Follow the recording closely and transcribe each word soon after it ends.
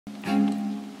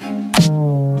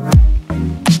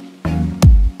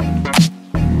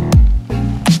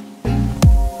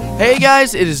Hey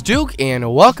guys, it is Duke,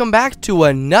 and welcome back to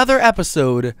another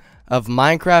episode of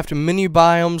Minecraft Mini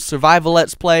Biome Survival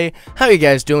Let's Play. How are you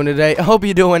guys doing today? I hope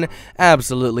you're doing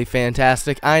absolutely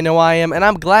fantastic. I know I am, and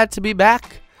I'm glad to be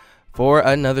back for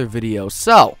another video.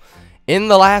 So, in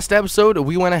the last episode,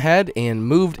 we went ahead and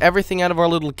moved everything out of our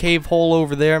little cave hole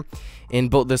over there and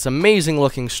built this amazing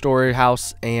looking story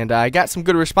house, and I got some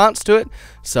good response to it,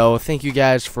 so thank you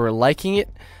guys for liking it.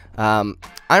 I'm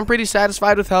pretty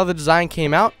satisfied with how the design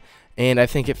came out, and I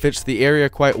think it fits the area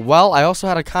quite well. I also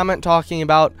had a comment talking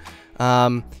about,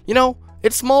 you know,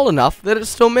 it's small enough that it's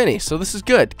still mini, so this is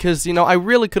good, because, you know, I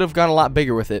really could have gone a lot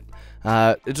bigger with it.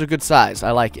 It's a good size.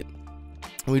 I like it.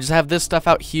 We just have this stuff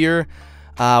out here,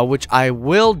 which I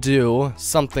will do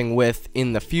something with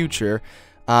in the future.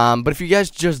 But if you guys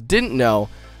just didn't know,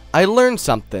 I learned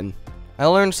something. I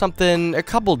learned something a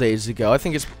couple days ago. I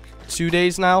think it's 2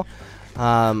 days now.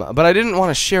 But I didn't want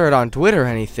to share it on Twitter or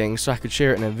anything, so I could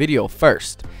share it in a video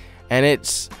first. And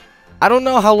it's, I don't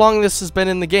know how long this has been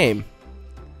in the game,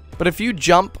 but if you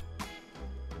jump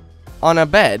on a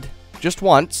bed just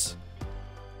once,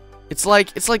 it's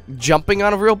like jumping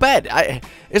on a real bed.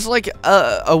 It's like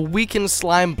a weakened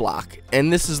slime block,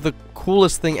 and this is the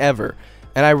coolest thing ever.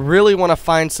 And I really want to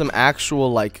find some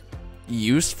actual like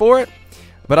use for it,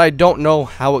 but I don't know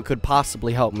how it could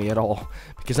possibly help me at all,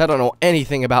 because I don't know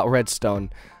anything about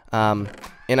redstone. And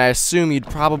I assume you'd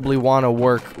probably want to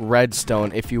work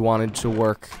redstone if you wanted to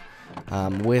work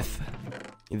with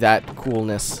that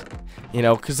coolness, you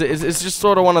know, because it's just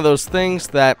sort of one of those things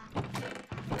that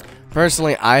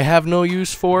personally I have no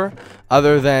use for,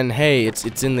 other than, hey,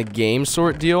 it's in the game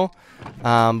sort deal.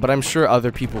 But I'm sure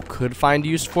other people could find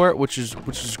use for it, which is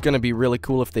going to be really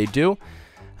cool if they do.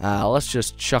 Let's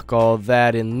just chuck all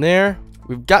that in there.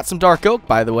 We've got some dark oak,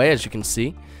 by the way, as you can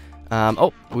see.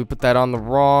 Oh, we put that on the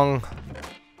wrong.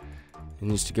 It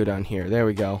needs to go down here. There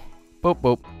we go. Boop,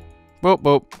 boop. Boop,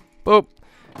 boop. Boop.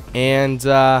 And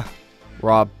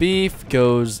raw beef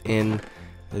goes in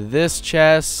this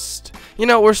chest. You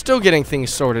know, we're still getting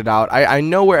things sorted out. I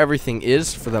know where everything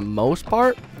is for the most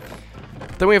part.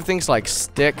 Then we have things like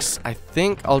sticks. I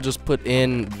think I'll just put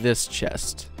in this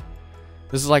chest.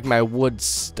 This is like my wood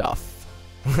stuff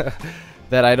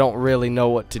that I don't really know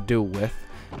what to do with.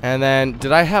 And then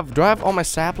do I have all my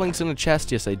saplings in the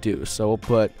chest? Yes, I do. So we'll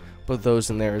put those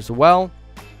in there as well.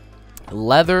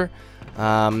 Leather.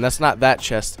 That's not that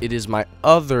chest. It is my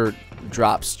other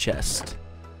drops chest.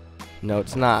 No,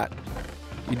 it's not.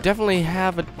 You definitely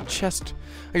have a chest.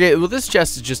 Okay, well, this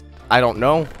chest is just, I don't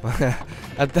know.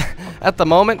 At the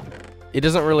moment, it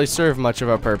doesn't really serve much of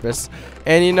a purpose.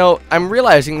 And, you know, I'm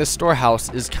realizing this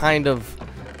storehouse is kind of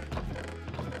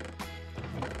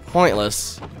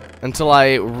pointless until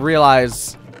I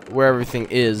realize where everything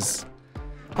is.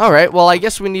 Alright, well, I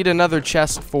guess we need another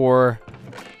chest for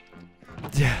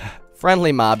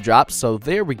friendly mob drops. So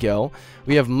there we go.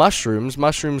 We have mushrooms.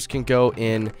 Mushrooms can go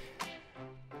in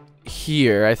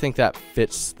here. I think that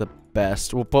fits the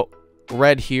best. We'll put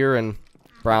red here and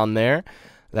brown there.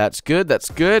 That's good. That's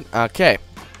good. Okay.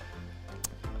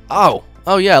 Oh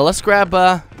yeah. Let's grab.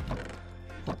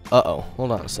 Uh-oh.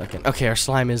 Hold on a second. Okay, our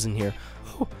slime is in here.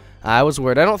 Whew. I was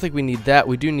worried. I don't think we need that.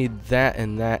 We do need that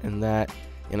and that and that,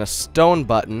 and a stone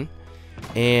button,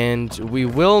 and we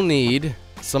will need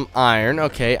some iron.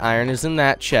 Okay, iron is in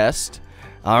that chest.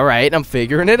 All right, I'm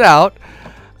figuring it out.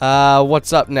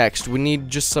 What's up next? We need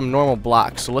just some normal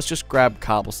blocks. So let's just grab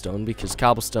cobblestone, because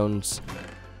cobblestone's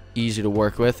easy to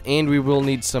work with, and we will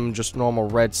need some just normal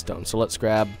redstone. So let's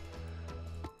grab,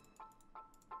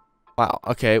 wow,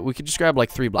 okay, we could just grab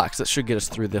like 3 blocks. That should get us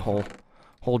through the whole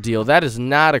deal. That is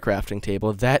not a crafting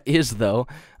table. That is, though.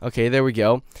 Okay, there we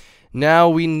go. Now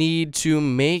we need to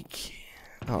make,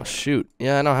 oh shoot,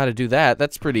 yeah, I know how to do that.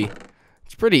 It's pretty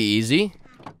easy.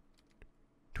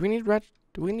 Do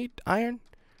we need iron?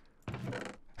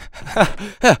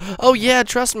 Oh yeah,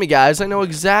 trust me guys, I know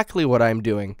exactly what I'm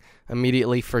doing.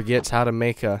 Immediately forgets how to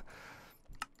make a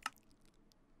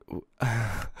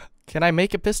can I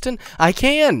make a piston? I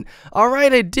can!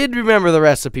 Alright, I did remember the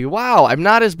recipe. Wow, I'm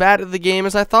not as bad at the game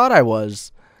as I thought I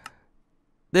was.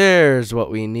 There's what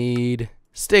we need.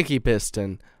 Sticky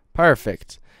piston.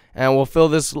 Perfect. And we'll fill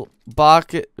this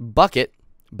bucket.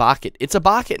 It's a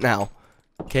bucket now.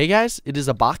 Okay guys, it is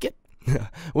a bucket.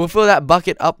 We'll fill that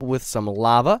bucket up with some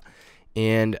lava,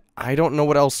 and I don't know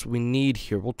what else we need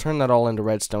here. We'll turn that all into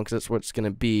redstone, because that's what it's going to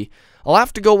be. I'll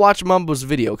have to go watch Mumbo's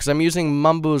video, because I'm using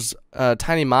Mumbo's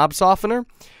tiny mob softener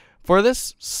for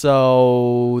this,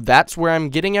 so that's where I'm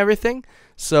getting everything.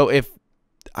 So if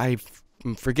I'm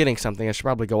forgetting something, I should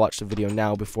probably go watch the video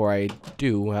now before I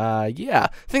do. Yeah, I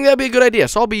think that'd be a good idea,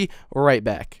 so I'll be right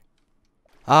back.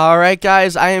 Alright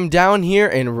guys, I am down here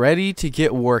and ready to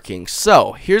get working.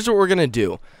 So, here's what we're going to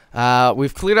do.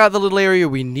 We've cleared out the little area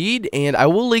we need, and I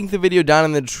will link the video down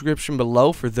in the description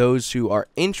below for those who are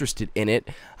interested in it,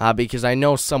 because I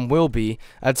know some will be.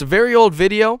 It's a very old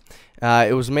video.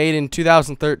 It was made in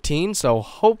 2013, so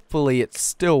hopefully it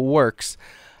still works.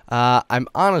 I'm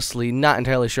honestly not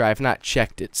entirely sure. I've not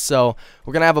checked it. So,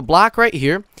 we're going to have a block right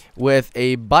here with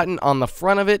a button on the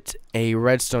front of it, a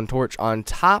redstone torch on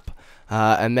top,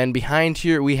 and then behind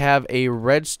here we have a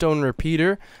redstone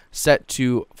repeater set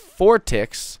to 4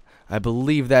 ticks. I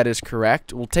believe that is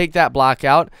correct. We'll take that block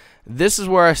out. This is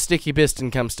where our sticky piston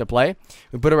comes to play.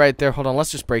 We put it right there. Hold on,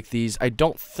 let's just break these. I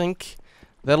don't think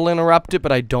that'll interrupt it,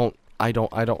 but I don't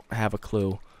have a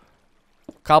clue.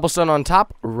 Cobblestone on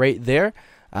top, right there.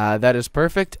 That is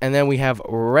perfect. And then we have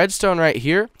redstone right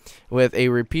here with a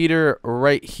repeater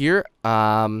right here.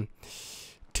 2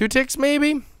 ticks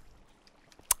maybe?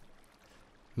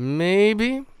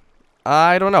 Maybe?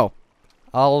 I don't know.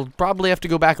 I'll probably have to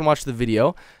go back and watch the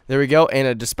video. There we go. And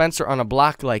a dispenser on a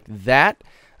block like that.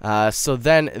 So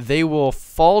then they will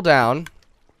fall down.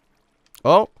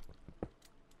 Oh.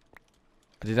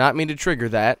 I did not mean to trigger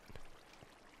that.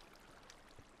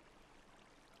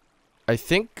 I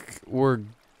think we're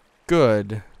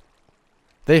good.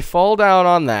 They fall down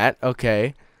on that.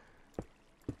 Okay.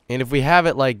 And if we have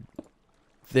it like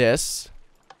this,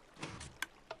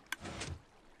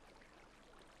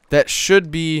 that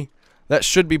should be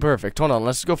perfect. Hold on,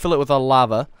 let's go fill it with a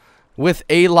lava. With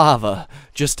a lava.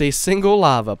 Just a single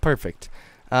lava. Perfect.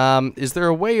 Is there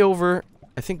a way over?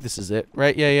 I think this is it,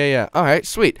 right? Yeah. Alright,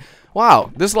 sweet.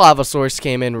 Wow, this lava source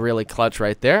came in really clutch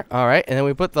right there. Alright, and then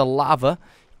we put the lava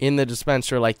in the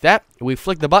dispenser like that. We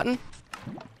flick the button.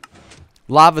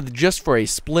 Lava just for a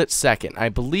split second. I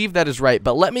believe that is right,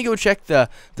 but let me go check the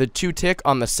 2 tick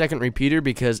on the second repeater,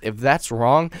 because if that's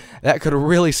wrong, that could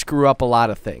really screw up a lot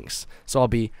of things. So I'll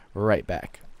be right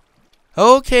back.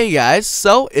 Okay guys,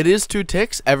 so it is 2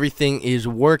 ticks. Everything is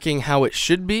working how it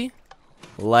should be.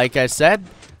 Like I said,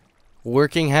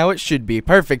 working how it should be.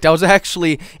 Perfect. I was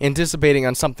actually anticipating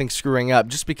on something screwing up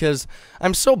just because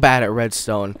I'm so bad at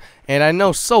redstone and I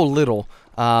know so little.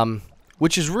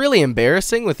 Which is really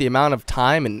embarrassing with the amount of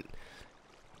time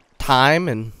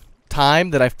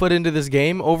that I've put into this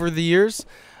game over the years.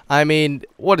 I mean,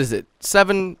 what is it?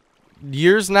 7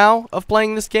 years now of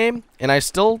playing this game, and I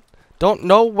still don't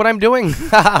know what I'm doing.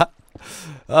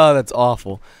 Oh, that's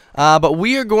awful. But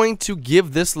we are going to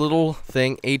give this little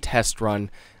thing a test run.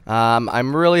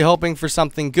 I'm really hoping for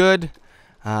something good.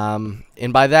 And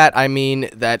by that, I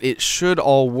mean that it should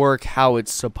all work how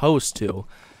it's supposed to.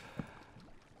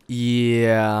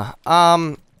 Yeah,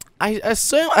 I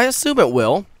assume it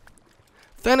will.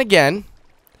 Then again,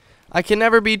 I can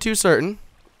never be too certain.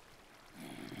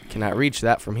 Cannot reach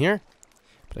that from here,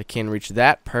 but I can reach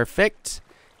that. Perfect.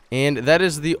 And that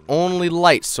is the only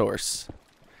light source.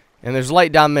 And there's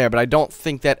light down there, but I don't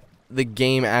think that the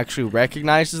game actually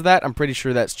recognizes that. I'm pretty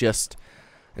sure that's just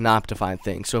an Optifine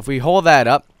thing. So if we hold that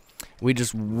up, we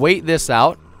just wait this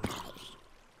out.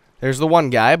 There's the one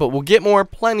guy, but we'll get more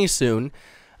plenty soon.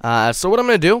 So what I'm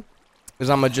going to do is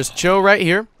I'm going to just chill right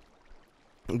here,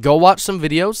 go watch some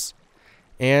videos,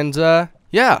 and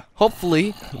yeah,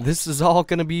 hopefully this is all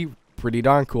going to be pretty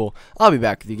darn cool. I'll be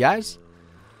back with you guys.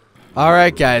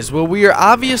 Alright guys, well we are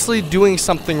obviously doing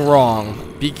something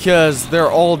wrong because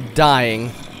they're all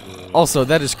dying. Also,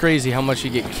 that is crazy how much you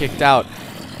get kicked out.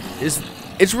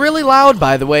 It's really loud,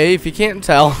 by the way, if you can't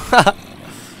tell.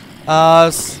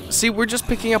 See, we're just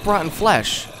picking up rotten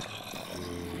flesh.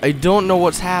 I don't know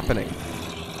what's happening.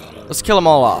 Let's kill them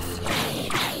all off.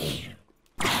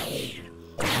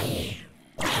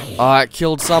 I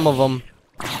killed some of them.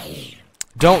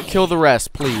 Don't kill the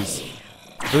rest, please.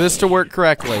 For this to work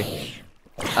correctly.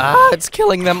 Ah, it's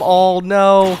killing them all.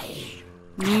 No.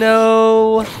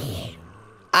 No.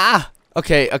 Ah.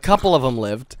 Okay, a couple of them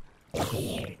lived.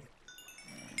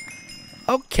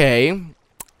 Okay.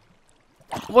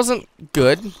 Wasn't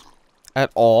good at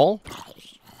all.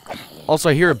 Also,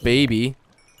 I hear a baby,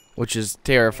 which is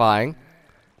terrifying.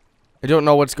 I don't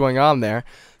know what's going on there.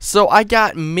 So, I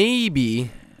got maybe...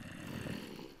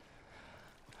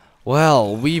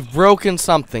 Well, we've broken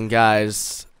something,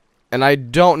 guys. And I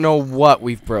don't know what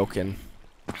we've broken.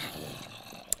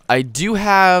 I do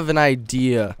have an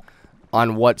idea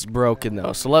on what's broken,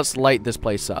 though. So, let's light this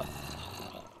place up.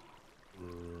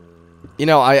 You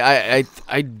know, I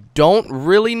don't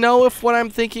really know if what I'm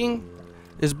thinking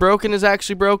is broken is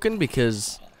actually broken,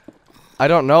 because I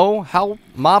don't know how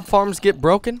mob farms get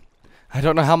broken. I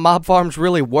don't know how mob farms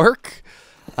really work.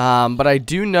 But I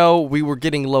do know we were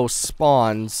getting low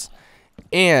spawns,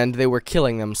 and they were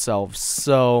killing themselves.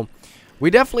 So we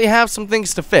definitely have some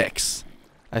things to fix.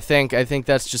 I think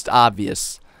that's just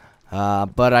obvious.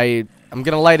 But I'm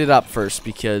gonna light it up first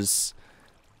because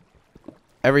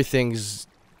everything's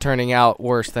turning out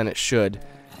worse than it should.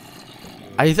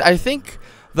 I think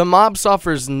the mob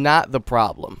suffer's not the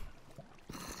problem.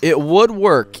 It would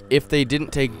work if they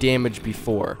didn't take damage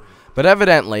before, but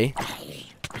evidently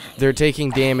they're taking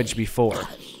damage before,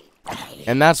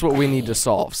 and that's what we need to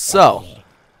solve. So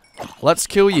let's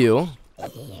kill you.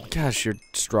 Gosh, you're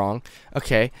strong.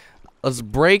 Okay, let's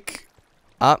break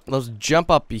up. Let's jump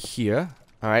up here.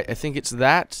 All right, I think it's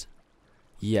that.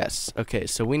 Yes. Okay,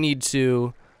 so we need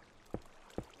to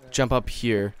jump up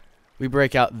here. We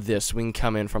break out this. We can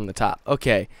come in from the top.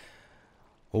 Okay.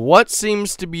 What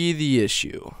seems to be the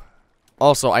issue?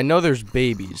 Also, I know there's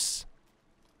babies.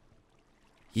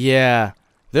 Yeah.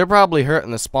 They're probably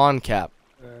hurting the spawn cap.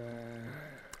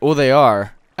 Oh, they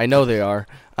are. I know they are.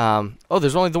 Oh,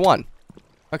 there's only the one.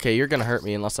 Okay, you're gonna hurt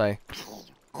me unless I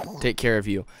take care of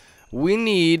you. We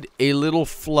need a little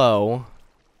flow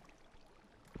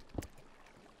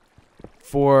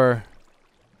for...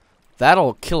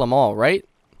 That'll kill them all, right?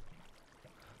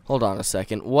 Hold on a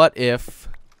second. What if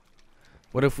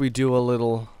we do a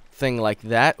little thing like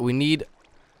that? We need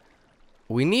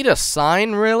a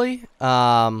sign, really?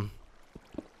 But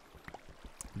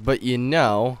you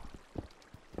know,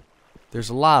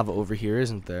 there's lava over here,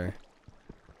 isn't there?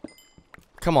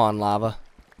 Come on, lava.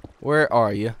 Where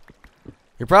are you?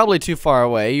 You're probably too far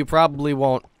away. You probably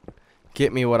won't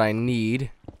get me what I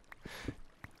need.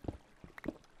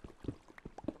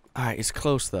 Alright, it's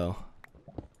close, though.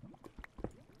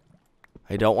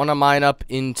 I don't want to mine up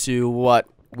into what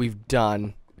we've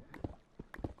done.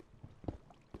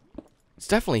 It's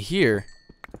definitely here.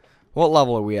 What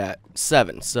level are we at?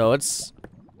 7. So it's...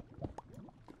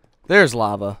 There's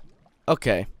lava.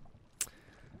 Okay.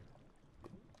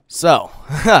 So,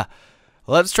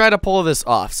 let's try to pull this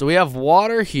off. So we have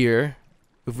water here.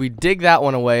 If we dig that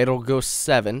one away, it'll go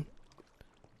 7.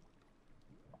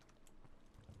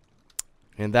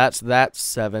 And that's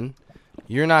 7.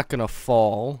 You're not gonna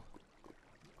fall.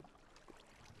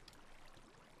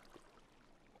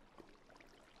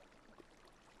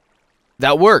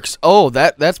 That works. Oh,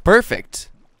 that's perfect.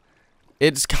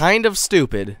 It's kind of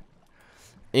stupid.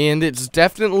 And it's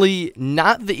definitely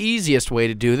not the easiest way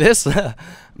to do this,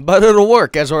 but it'll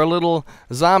work as our little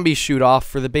zombie shoot off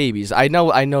for the babies. I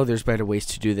know there's better ways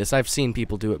to do this. I've seen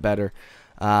people do it better.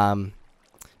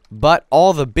 But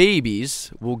all the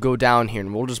babies will go down here,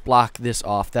 and we'll just block this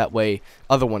off. That way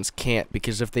other ones can't,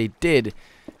 because if they did,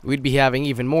 we'd be having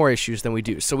even more issues than we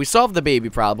do. So we solved the baby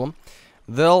problem.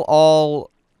 They'll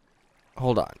all...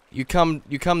 Hold on. You come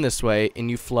this way,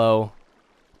 and you flow.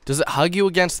 Does it hug you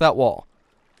against that wall?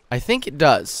 I think it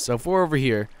does. So if we're over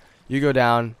here, you go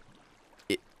down.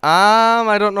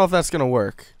 I don't know if that's gonna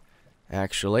work,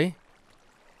 actually.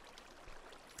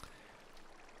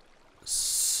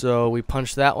 So we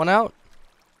punch that one out.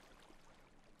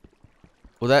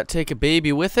 Will that take a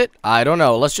baby with it? I don't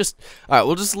know. Let's just... Alright,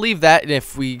 we'll just leave that, and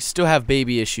if we still have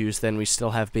baby issues, then we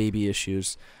still have baby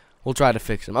issues. We'll try to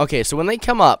fix them. Okay, so when they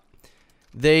come up,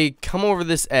 they come over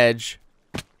this edge.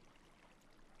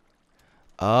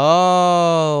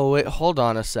 Oh, wait, hold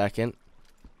on a second.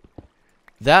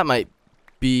 That might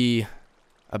be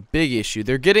a big issue.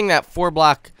 They're getting that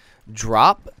 4-block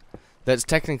drop that's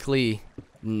technically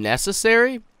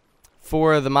necessary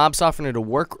for the mob softener to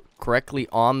work correctly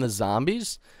on the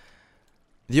zombies.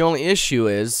 The only issue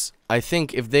is, I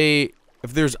think if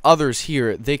there's others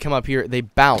here, they come up here, they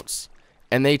bounce,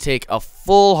 and they take a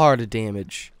full heart of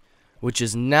damage, which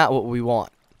is not what we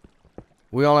want.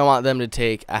 We only want them to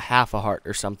take a half a heart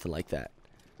or something like that.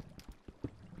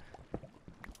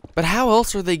 But how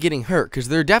else are they getting hurt? Because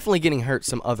they're definitely getting hurt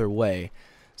some other way.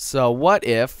 So what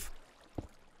if...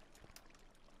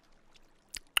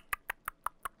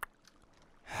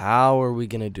 How are we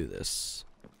going to do this?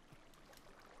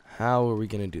 How are we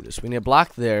going to do this? We need a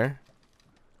block there.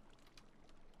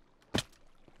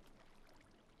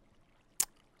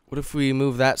 What if we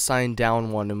move that sign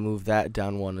down 1 and move that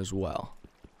down 1 as well?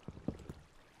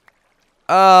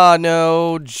 Oh,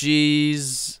 no,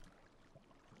 jeez.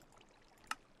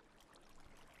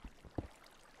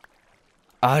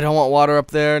 I don't want water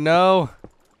up there, no.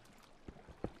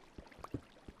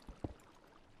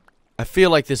 I feel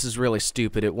like this is really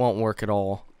stupid. It won't work at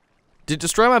all. Did it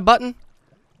destroy my button?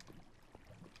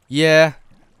 Yeah.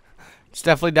 It's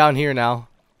definitely down here now.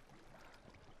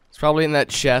 It's probably in that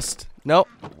chest. Nope.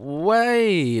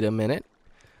 Wait a minute.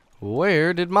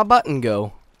 Where did my button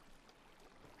go?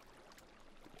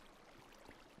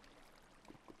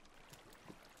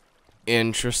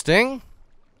 Interesting.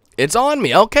 It's on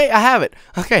me. Okay, I have it.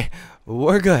 Okay,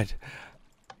 we're good.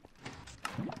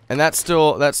 And that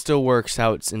still works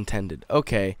how it's intended.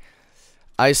 Okay.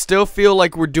 I still feel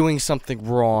like we're doing something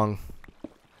wrong.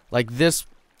 Like this,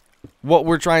 what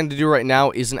we're trying to do right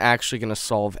now isn't actually going to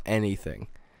solve anything.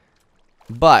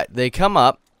 But they come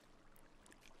up.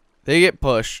 They get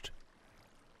pushed.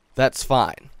 That's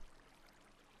fine.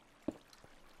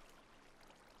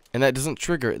 And that doesn't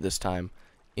trigger it this time.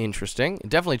 Interesting. It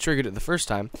definitely triggered it the first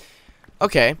time.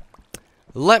 Okay.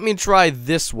 Let me try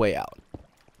this way out.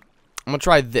 I'm going to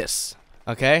try this.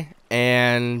 Okay?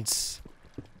 And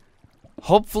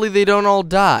hopefully they don't all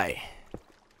die.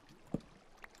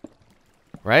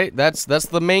 Right? That's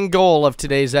the main goal of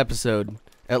today's episode.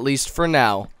 At least for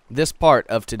now. This part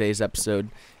of today's episode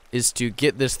is to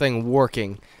get this thing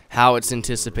working how it's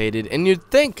anticipated. And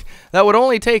you'd think that would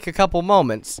only take a couple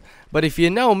moments. But if you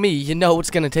know me, you know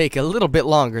it's going to take a little bit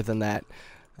longer than that.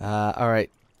 Alright.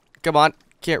 Come on.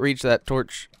 Can't reach that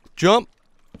torch. Jump.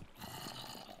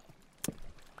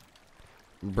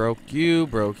 Broke you.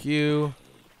 Broke you.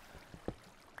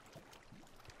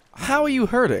 How are you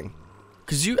hurting?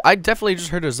 Because I definitely just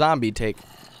heard a zombie take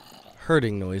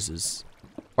hurting noises.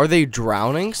 Are they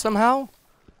drowning somehow?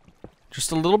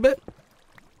 Just a little bit?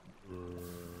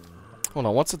 Hold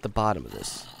on, what's at the bottom of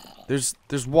this?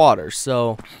 There's water,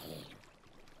 so...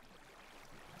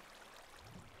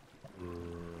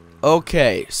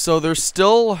 Okay, so they're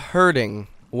still hurting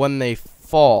when they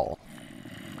fall.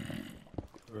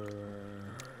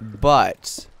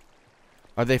 But...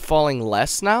 are they falling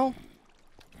less now?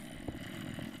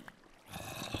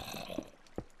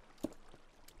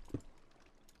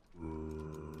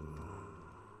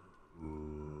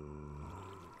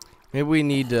 Maybe we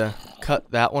need to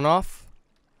cut that one off.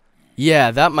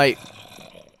 Yeah, that might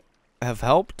have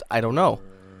helped. I don't know.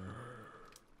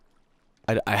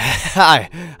 I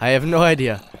have no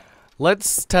idea.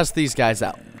 Let's test these guys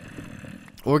out.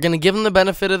 We're going to give them the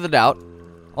benefit of the doubt.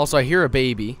 Also, I hear a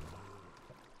baby.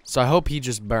 So I hope he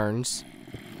just burns.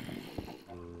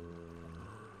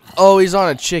 Oh, he's on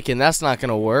a chicken. That's not going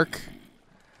to work.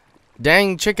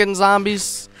 Dang chicken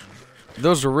zombies.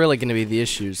 Those are really going to be the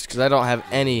issues, because I don't have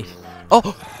any...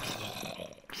 Oh!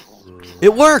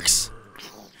 It works!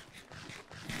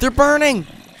 They're burning!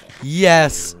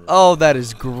 Yes! Oh, that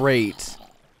is great.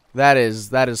 That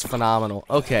is phenomenal.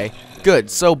 Okay, good.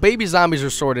 So, baby zombies are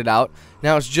sorted out.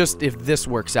 Now it's just if this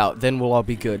works out, then we'll all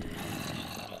be good.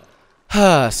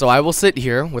 So, I will sit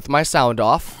here with my sound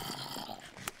off,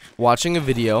 watching a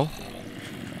video,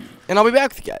 and I'll be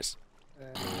back with you guys.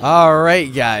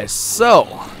 Alright, guys.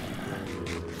 So...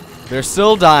 they're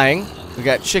still dying. We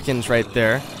got chickens right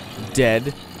there.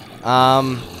 Dead.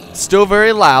 Still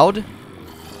very loud.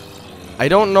 I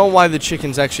don't know why the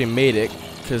chickens actually made it,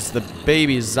 because the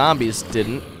baby zombies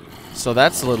didn't. So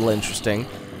that's a little interesting.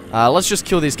 Let's just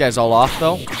kill these guys all off,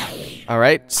 though.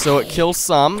 Alright, so it kills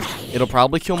some. It'll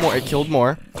probably kill more. It killed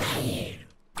more.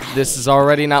 This is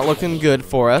already not looking good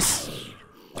for us.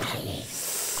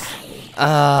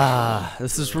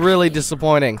 This is really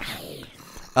disappointing.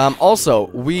 Also,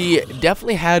 we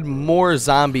definitely had more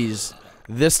zombies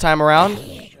this time around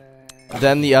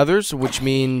than the others, which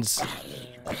means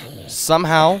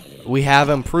somehow we have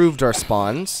improved our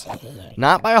spawns.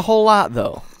 Not by a whole lot,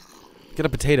 though. Get a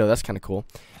potato, that's kind of cool.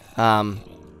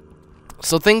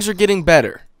 So things are getting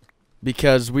better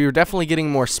because we were definitely getting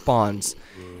more spawns.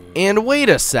 And wait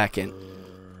a second.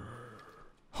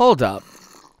 Hold up.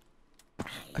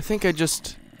 I think I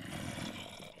just...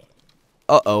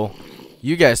 uh-oh.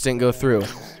 You guys didn't go through.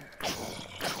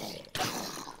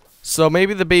 So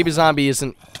maybe the baby zombie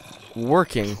isn't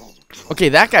working. Okay,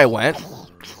 that guy went.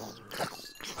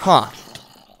 Huh.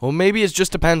 Well, maybe it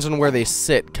just depends on where they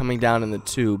sit coming down in the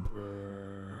tube.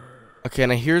 Okay,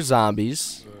 and I hear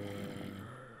zombies.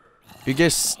 You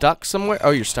guys stuck somewhere?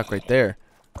 Oh, you're stuck right there.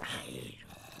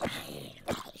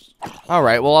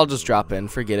 Alright, well, I'll just drop in.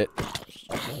 Forget it.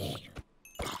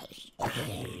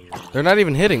 They're not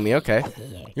even hitting me. Okay.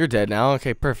 You're dead now.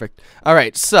 Okay, perfect.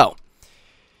 Alright, so.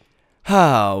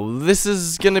 Oh, this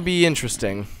is going to be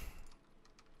interesting.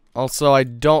 Also, I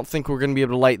don't think we're going to be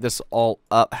able to light this all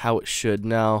up how it should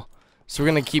now. So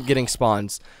we're going to keep getting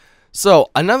spawns. So,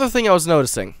 another thing I was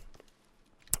noticing.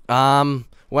 When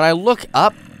I look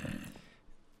up.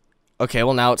 Okay,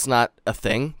 well now it's not a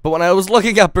thing. But when I was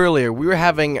looking up earlier, we were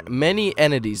having many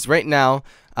entities. Right now,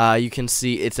 you can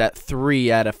see it's at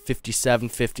 3 out of 57,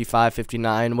 55,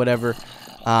 59, whatever.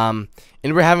 And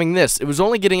we're having this. It was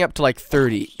only getting up to like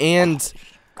 30. And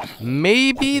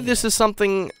maybe this is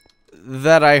something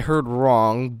that I heard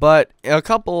wrong, but a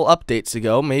couple updates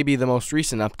ago, maybe the most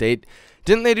recent update,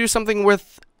 didn't they do something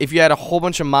with if you had a whole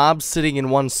bunch of mobs sitting in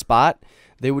one spot,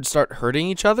 they would start hurting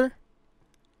each other?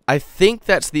 I think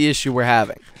that's the issue we're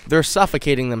having. They're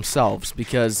suffocating themselves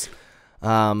because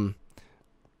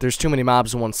there's too many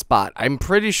mobs in one spot. I'm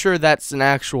pretty sure that's an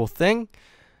actual thing.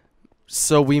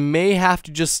 So we may have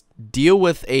to just deal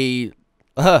with a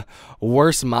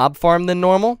worse mob farm than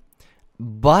normal.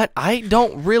 But I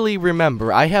don't really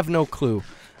remember. I have no clue.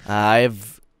 I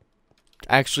have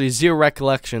actually zero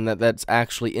recollection that that's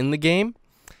actually in the game.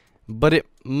 But it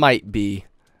might be.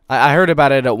 I heard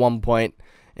about it at one point.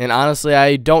 And honestly,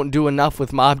 I don't do enough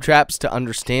with mob traps to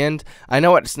understand. I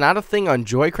know it's not a thing on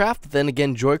Joycraft. But then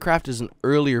again, Joycraft is an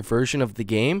earlier version of the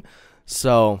game.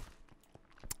 So,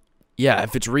 yeah,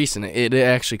 if it's recent, it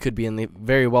actually could be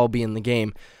very well be in the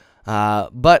game.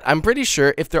 But I'm pretty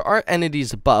sure if there are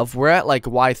entities above, we're at like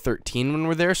Y13 when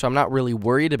we're there, so I'm not really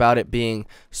worried about it being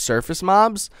surface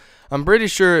mobs. I'm pretty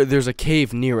sure there's a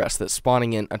cave near us that's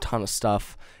spawning in a ton of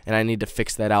stuff, and I need to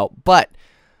fix that out. But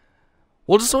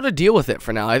we'll just sort of deal with it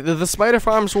for now. The spider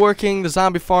farm's working, the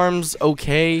zombie farm's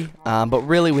okay, but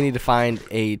really we need to find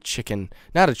a chicken.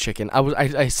 Not a chicken.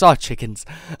 I saw chickens,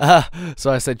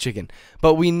 so I said chicken.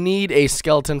 But we need a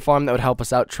skeleton farm that would help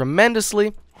us out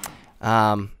tremendously.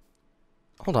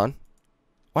 Hold on.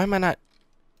 Why am I not...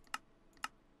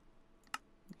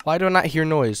 Why do I not hear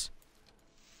noise?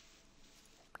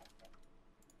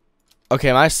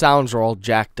 Okay, my sounds are all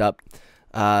jacked up.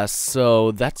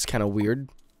 So that's kind of weird.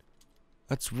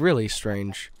 That's really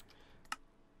strange.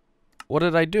 What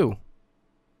did I do?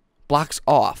 Blocks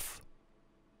off.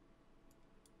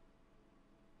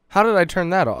 How did I turn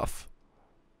that off?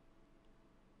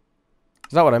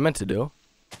 Is that what I meant to do?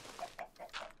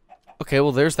 Okay,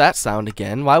 well, there's that sound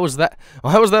again. Why was that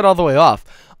all the way off?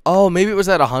 Oh, maybe it was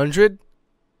at 100?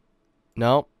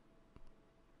 No.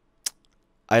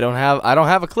 I don't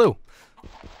have a clue.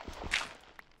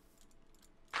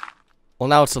 Well,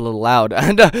 now it's a little loud.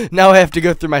 Now I have to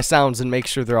go through my sounds and make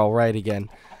sure they're all right again.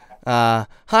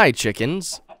 Hi,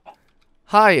 chickens.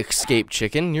 Hi, escape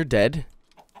chicken. You're dead.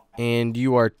 And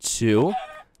you are too.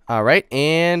 Alright,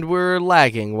 and we're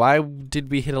lagging. Why did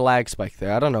we hit a lag spike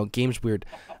there? I don't know. Game's weird.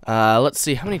 Let's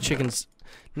see. How many chickens?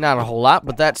 Not a whole lot,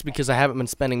 but that's because I haven't been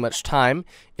spending much time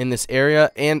in this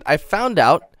area. And I found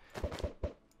out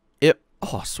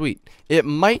oh, sweet. It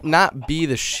might not be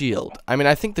the shield. I mean,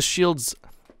 I think the shield's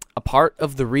a part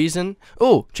of the reason.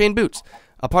 Oh, chain boots.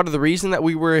 A part of the reason that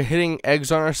we were hitting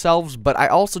eggs on ourselves, but I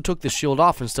also took the shield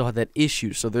off and still had that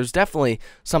issue. So there's definitely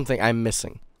something I'm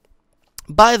missing.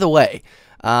 By the way,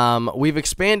 we've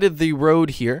expanded the road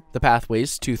here, the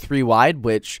pathways, to 3 wide,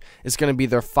 which is going to be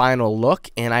their final look,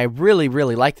 and I really,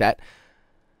 really like that.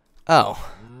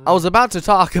 Oh, I was about to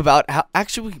talk about how,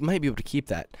 actually, we might be able to keep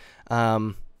that.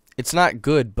 It's not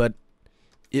good, but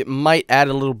it might add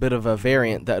a little bit of a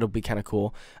variant that'll be kind of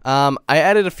cool. I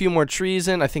added a few more trees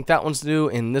in. I think that one's new,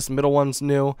 and this middle one's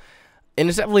new. And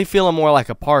it's definitely feeling more like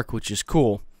a park, which is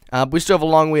cool. But we still have a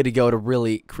long way to go to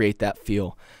really create that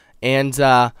feel. And,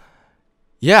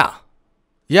 yeah,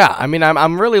 I mean,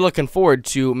 I'm really looking forward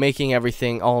to making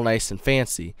everything all nice and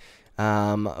fancy.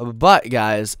 But,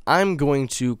 guys, I'm going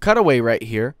to cut away right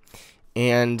here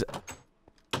and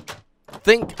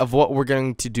think of what we're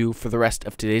going to do for the rest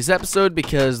of today's episode,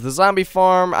 because the zombie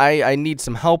farm, I need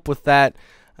some help with that,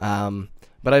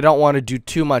 but I don't want to do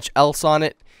too much else on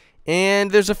it. And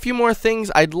there's a few more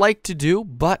things I'd like to do,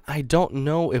 but I don't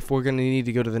know if we're going to need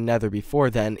to go to the nether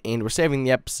before then, and we're saving the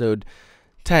episode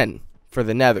 10 for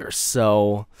the nether,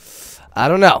 so I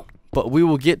don't know, but we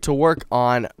will get to work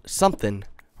on something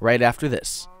right after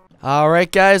this.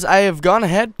 Alright, guys, I have gone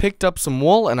ahead, picked up some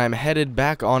wool, and I'm headed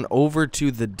back on over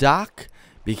to the dock,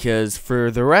 because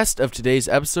for the rest of today's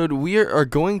episode, we are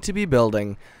going to be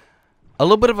building a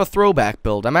little bit of a throwback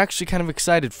build. I'm actually kind of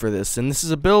excited for this, and this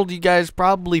is a build you guys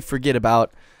probably forget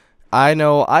about. I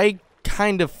know I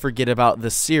kind of forget about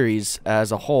this series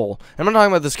as a whole. I'm not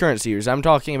talking about this current series. I'm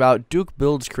talking about Duke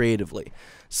Builds Creatively.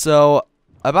 So,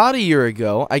 about a year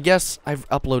ago, I guess I've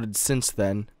uploaded since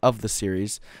then of the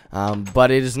series,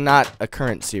 but it is not a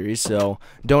current series, so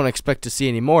don't expect to see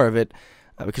any more of it,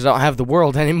 because I don't have the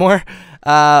world anymore.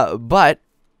 But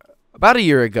about a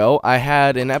year ago, I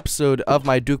had an episode of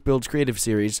my Duke Builds Creative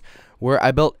series where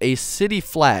I built a city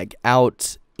flag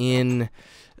out in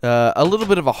a little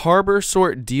bit of a harbor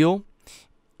sort deal.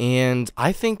 And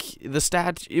I think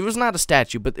it was not a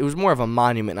statue, but it was more of a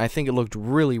monument. I think it looked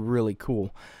really, really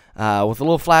cool. With a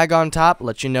little flag on top,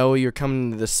 let you know you're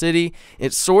coming to the city.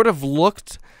 It sort of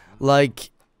looked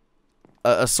like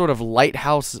a sort of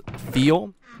lighthouse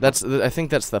feel, I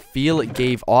think that's the feel it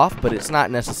gave off, but it's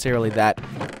not necessarily that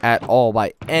at all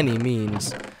by any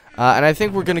means. And I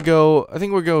think we're gonna go. I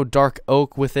think we'll go dark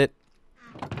oak with it.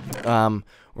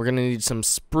 We're gonna need some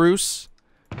spruce,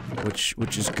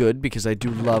 which is good because I do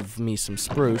love me some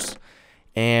spruce.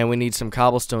 And we need some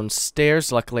cobblestone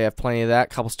stairs. Luckily, I have plenty of that.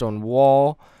 Cobblestone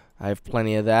wall. I have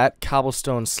plenty of that.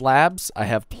 Cobblestone slabs. I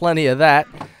have plenty of that.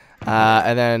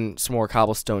 And then some more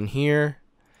cobblestone here.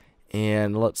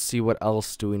 And let's see, what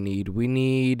else do we need? We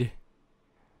need...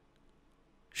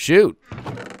 Shoot.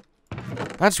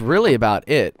 That's really about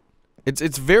it.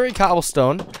 It's very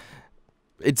cobblestone.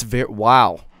 It's very...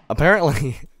 Wow.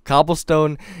 Apparently,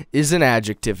 cobblestone is an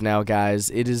adjective now, guys.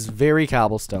 It is very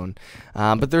cobblestone.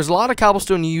 But there's a lot of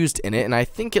cobblestone used in it, and I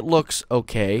think it looks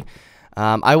okay.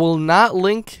 I will not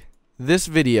link this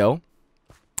video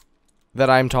that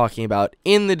I'm talking about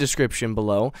in the description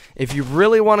below. If you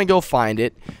really want to go find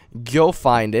it, go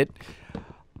find it.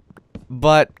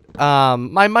 But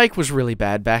my mic was really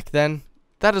bad back then.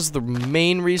 That is the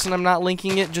main reason I'm not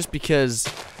linking it, just because,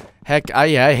 heck,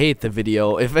 I hate the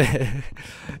video.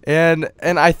 And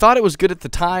I thought it was good at the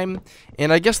time,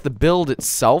 and I guess the build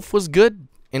itself was good,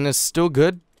 and it's still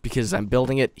good because I'm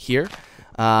building it here.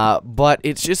 But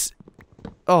it's just,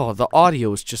 oh, the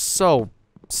audio is just so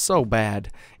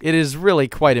bad. It is really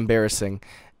quite embarrassing.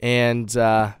 And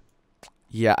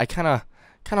yeah, I kind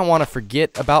of want to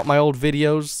forget about my old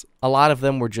videos. A lot of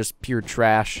them were just pure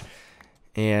trash,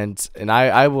 and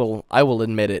I will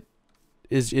admit it.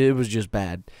 It was just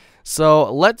bad.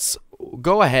 So let's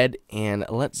go ahead and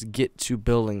let's get to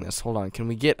building this. Hold on, can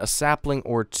we get a sapling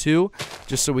or two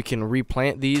just so we can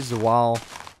replant these while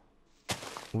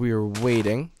we're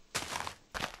waiting?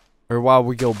 Or while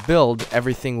we go build,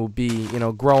 everything will be, you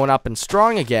know, growing up and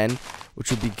strong again,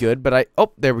 which would be good. But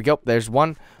oh, there we go. There's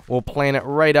one. We'll plant it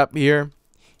right up here.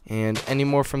 And any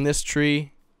more from this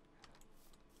tree?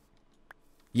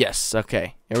 Yes,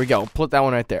 okay. There we go. Put that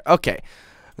one right there. Okay.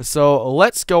 So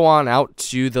let's go on out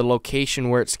to the location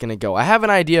where it's going to go. I have an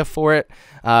idea for it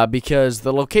because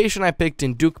the location I picked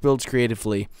in Duke Builds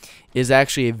Creatively is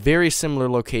actually a very similar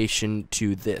location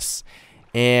to this.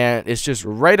 And it's just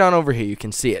right on over here. You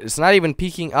can see it. It's not even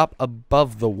peeking up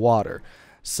above the water.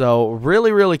 So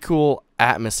really, really cool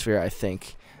atmosphere, I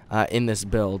think, in this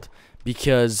build,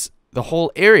 because the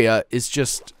whole area is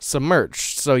just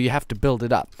submerged. So you have to build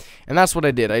it up. And that's what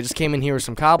I did. I just came in here with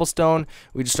some cobblestone.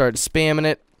 We just started spamming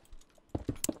it.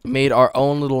 Made our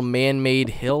own little man-made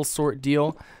hill sort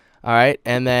deal. All right.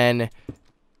 And then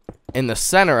in the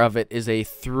center of it is a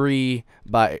 3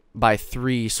 by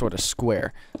 3 sort of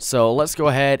square. So let's go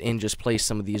ahead and just place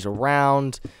some of these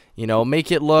around, you know,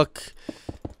 make it look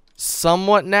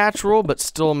somewhat natural but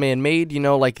still man-made. You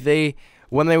know, like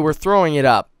when they were throwing it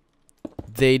up,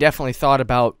 they definitely thought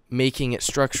about making it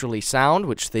structurally sound,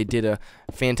 which they did a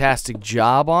fantastic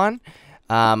job on.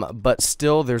 But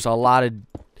still, there's a lot of,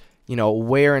 you know,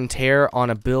 wear and tear on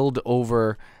a build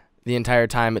over the entire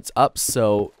time it's up.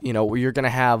 So, you know, you're going to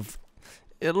have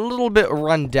a little bit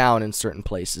run down in certain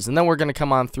places. And then we're going to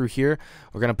come on through here.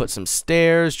 We're going to put some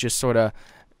stairs, just sort of,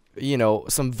 you know,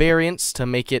 some variants to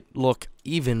make it look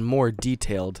even more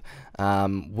detailed,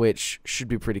 which should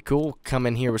be pretty cool. Come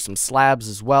in here with some slabs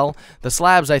as well. The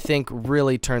slabs, I think,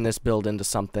 really turn this build into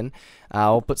something.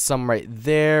 We'll put some right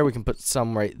there. We can put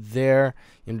some right there.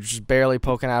 You know, just barely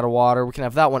poking out of water. We can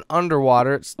have that one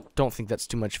underwater. Don't think that's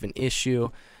too much of an issue.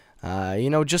 You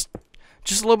know, just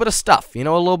a little bit of stuff, you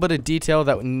know, a little bit of detail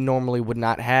that we normally would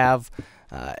not have.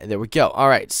 There we go. All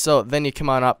right, so then you come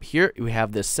on up here. We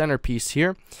have this centerpiece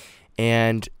here,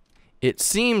 and it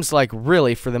seems like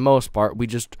really, for the most part, we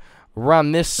just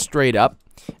run this straight up.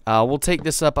 We'll take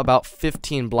this up about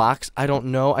 15 blocks. I don't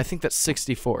know. I think that's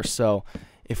 64. So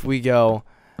if we go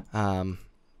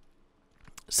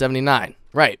 79,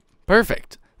 right?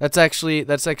 Perfect. That's actually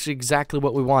exactly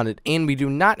what we wanted, and we do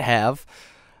not have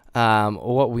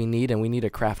what we need, and we need a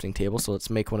crafting table, so let's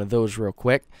make one of those real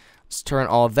quick. Let's turn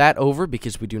all of that over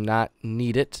because we do not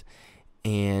need it,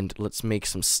 and let's make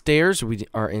some stairs. We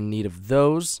are in need of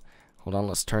those. Hold on,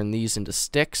 let's turn these into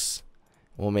sticks.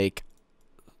 We'll make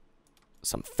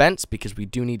some fence because we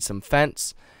do need some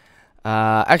fence.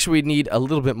 Actually, we need a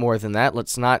little bit more than that.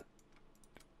 Let's not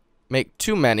make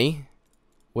too many,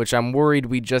 which I'm worried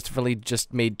we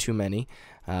just made too many.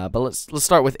 But let's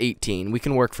start with 18. We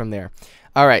can work from there.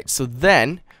 All right, so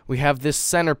then we have this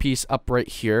centerpiece up right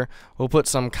here. We'll put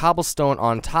some cobblestone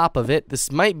on top of it.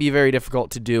 This might be very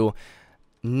difficult to do,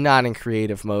 not in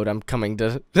creative mode. I'm coming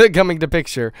to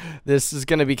picture. This is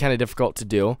going to be kind of difficult to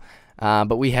do.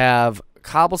 But we have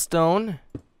cobblestone,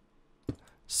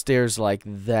 stairs like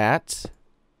that.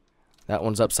 That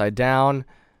one's upside down.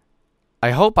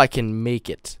 I hope I can make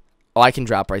it. Oh, I can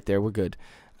drop right there. We're good.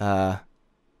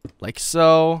 Like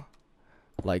so.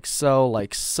 Like so,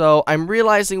 like so. I'm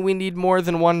realizing we need more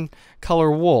than one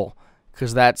color wool,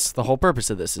 because that's the whole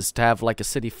purpose of this, is to have like a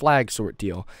city flag sort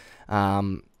deal.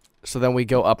 So then we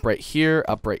go up right here,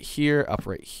 up right here, up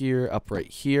right here, up right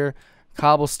here.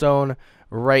 Cobblestone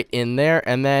right in there.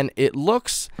 And then it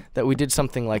looks that we did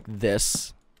something like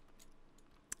this.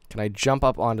 Can I jump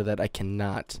up onto that? I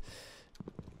cannot.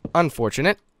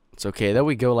 Unfortunate. It's okay though.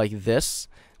 We go like this.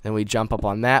 Then we jump up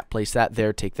on that, place that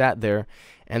there, take that there.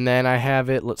 And then I have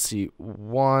it, let's see,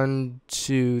 1,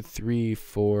 2, 3,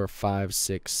 4, 5,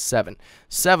 6, 7.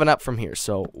 7 up from here.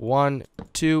 So 1,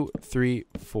 2, 3,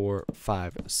 4,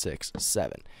 5, 6,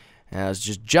 7. Now let's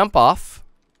just jump off.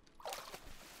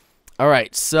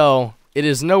 Alright, so it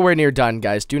is nowhere near done,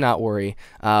 guys. Do not worry.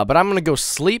 But I'm going to go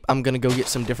sleep. I'm going to go get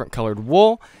some different colored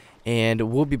wool. And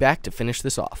we'll be back to finish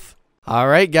this off.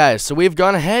 Alright guys, so we've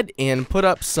gone ahead and put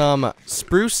up some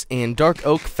spruce and dark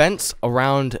oak fence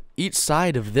around each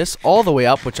side of this all the way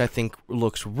up, which I think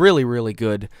looks really, really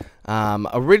good.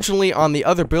 Originally on the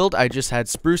other build I just had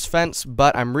spruce fence,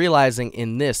 but I'm realizing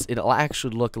in this it'll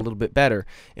actually look a little bit better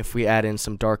if we add in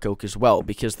some dark oak as well,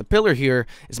 because the pillar here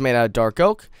is made out of dark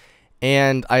oak,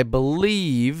 and I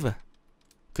believe,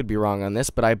 could be wrong on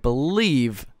this, but I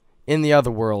believe in the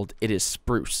other world it is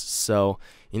spruce. So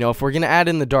you know, if we're going to add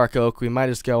in the dark oak, we might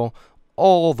as go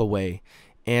all the way.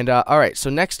 And, alright, so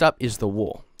next up is the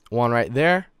wool. One right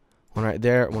there, one right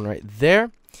there, one right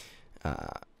there.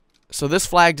 So this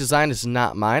flag design is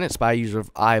not mine. It's by a user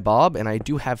of iBob, and I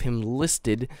do have him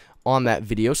listed on that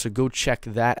video, so go check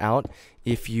that out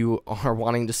if you are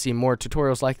wanting to see more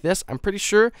tutorials like this. I'm pretty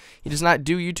sure he does not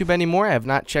do YouTube anymore. I have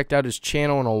not checked out his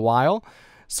channel in a while,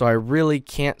 so I really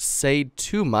can't say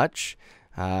too much.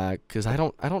 Because I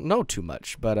don't know too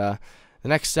much, but the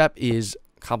next step is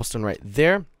cobblestone right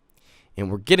there,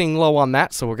 and we're getting low on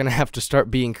that, so we're gonna have to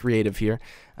start being creative here.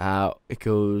 It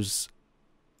goes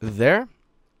there.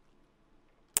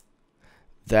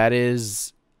 That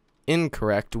is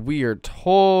incorrect. We are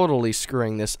totally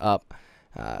screwing this up.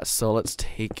 So let's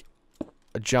take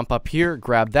a jump up here,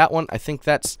 grab that one. I think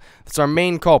that's our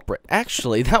main culprit.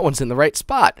 Actually, that one's in the right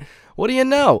spot. What do you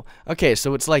know? Okay,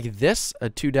 so it's like this, a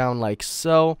 2 down like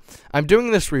so. I'm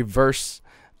doing this reverse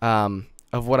of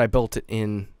what I built it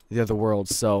in the other world,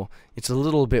 so it's a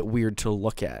little bit weird to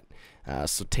look at.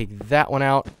 So take that one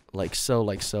out, like so,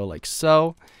 like so, like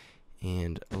so,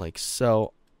 and like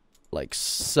so, like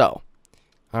so.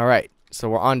 All right, so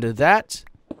we're on to that.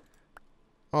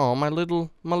 Oh, my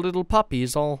little puppy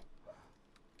is all.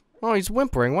 Oh, he's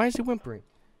whimpering. Why is he whimpering?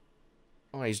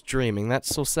 Oh, he's dreaming. That's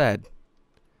so sad.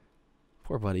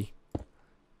 Poor buddy.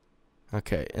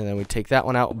 Okay, and then we take that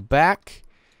one out back.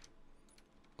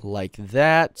 Like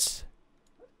that.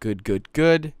 Good, good,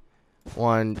 good.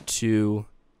 1, 2,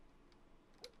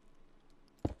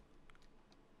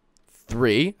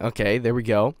 3. Okay, there we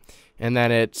go. And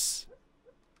then it's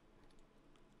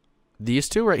these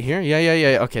two right here.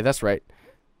 Yeah. Okay, that's right.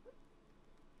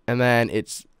 And then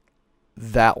it's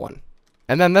that one.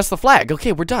 And then that's the flag.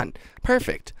 Okay, we're done.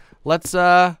 Perfect. Let's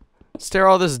stare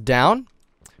all this down.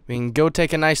 We can go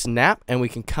take a nice nap, and we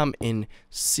can come and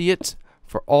see it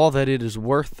for all that it is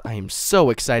worth. I am so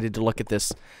excited to look at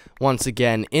this once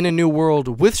again in a new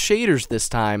world with shaders this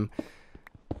time.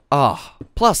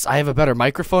 Plus I have a better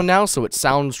microphone now, so it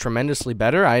sounds tremendously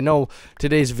better. I know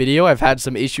today's video I've had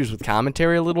some issues with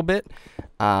commentary a little bit.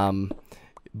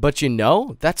 But you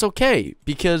know, that's okay,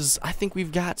 because I think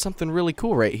we've got something really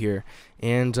cool right here.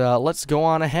 And let's go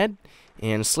on ahead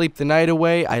and sleep the night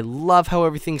away. I love how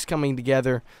everything's coming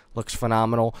together. Looks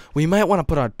phenomenal. We might want to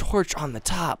put our torch on the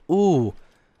top. Ooh.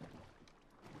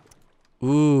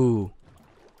 Ooh.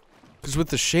 Because with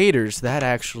the shaders, that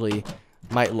actually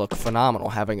might look phenomenal,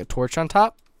 having a torch on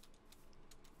top.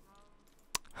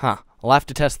 Huh. I'll have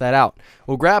to test that out.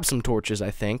 We'll grab some torches,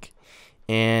 I think.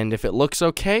 And if it looks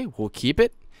okay, we'll keep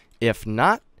it. If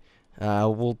not,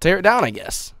 we'll tear it down, I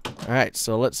guess. Alright,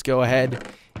 so let's go ahead.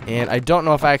 And I don't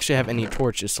know if I actually have any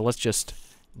torches, so let's just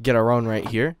get our own right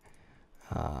here.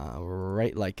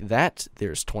 Right like that.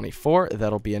 There's 24.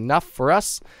 That'll be enough for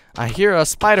us. I hear a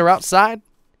spider outside.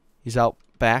 He's out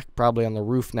back, probably on the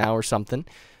roof now or something.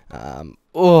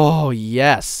 Oh,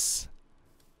 yes.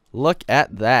 Look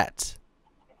at that.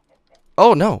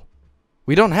 Oh, no.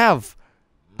 We don't have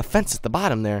a fence at the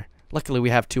bottom there. Luckily, we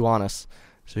have 2 on us,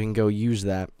 so we can go use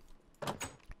that.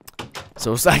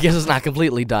 So I guess it's not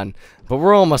completely done, but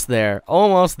we're almost there.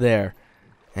 Almost there.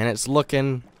 And it's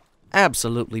looking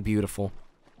absolutely beautiful.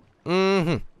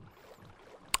 I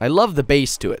love the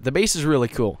base to it. The base is really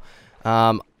cool.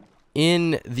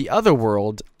 In the other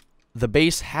world, the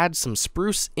base had some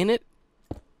spruce in it,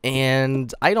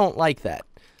 and I don't like that.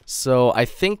 So I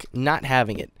think not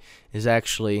having it is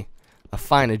actually a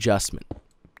fine adjustment.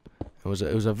 It was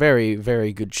a very,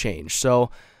 very good change.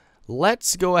 So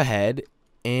let's go ahead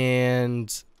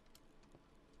and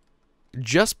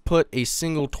just put a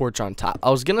single torch on top. I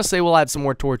was gonna say we'll add some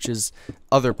more torches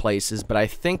other places, but I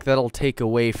think that'll take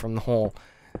away from the whole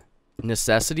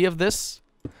necessity of this,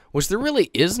 which there really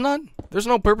is none. There's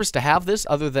no purpose to have this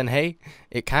other than, hey,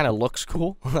 it kind of looks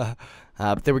cool.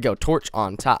 But there we go, torch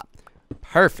on top.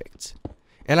 Perfect.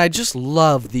 And I just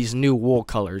love these new wool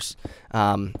colors.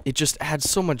 It just adds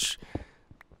so much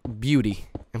beauty.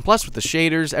 And plus with the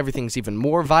shaders, everything's even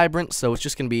more vibrant, so it's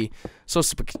just going to be so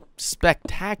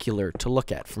spectacular to look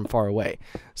at from far away.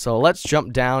 So let's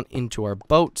jump down into our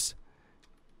boats.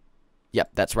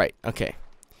 Yep, that's right. Okay.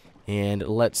 And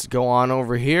let's go on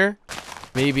over here.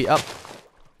 Maybe up.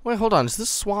 Wait, hold on. Is this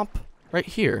swamp right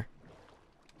here?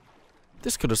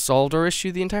 This could have solved our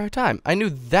issue the entire time. I knew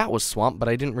that was swamp, but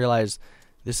I didn't realize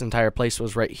this entire place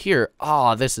was right here.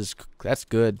 Oh, that's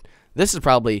good. This is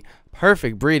probably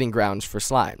perfect breeding grounds for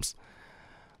slimes.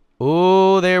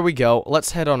 Oh, there we go.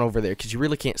 Let's head on over there because you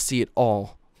really can't see it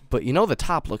all. But you know the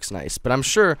top looks nice. But I'm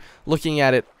sure looking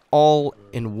at it all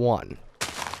in one.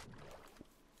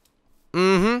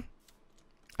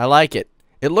 I like it.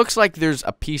 It looks like there's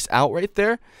a piece out right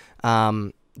there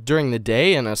during the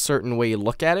day in a certain way you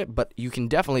look at it. But you can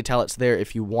definitely tell it's there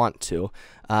if you want to.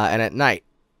 And at night,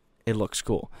 it looks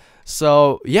cool.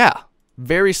 So, yeah.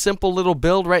 Very simple little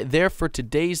build right there for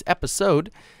today's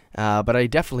episode, but I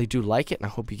definitely do like it, and I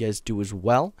hope you guys do as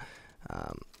well.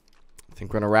 I think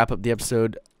we're going to wrap up the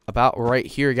episode about right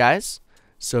here, guys.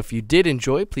 So if you did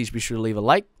enjoy, please be sure to leave a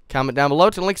like, comment down below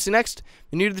to links to next.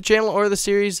 If you're new to the channel or the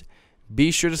series,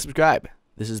 be sure to subscribe.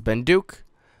 This has been Duke.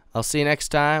 I'll see you next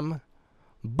time.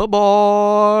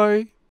 Bye-bye.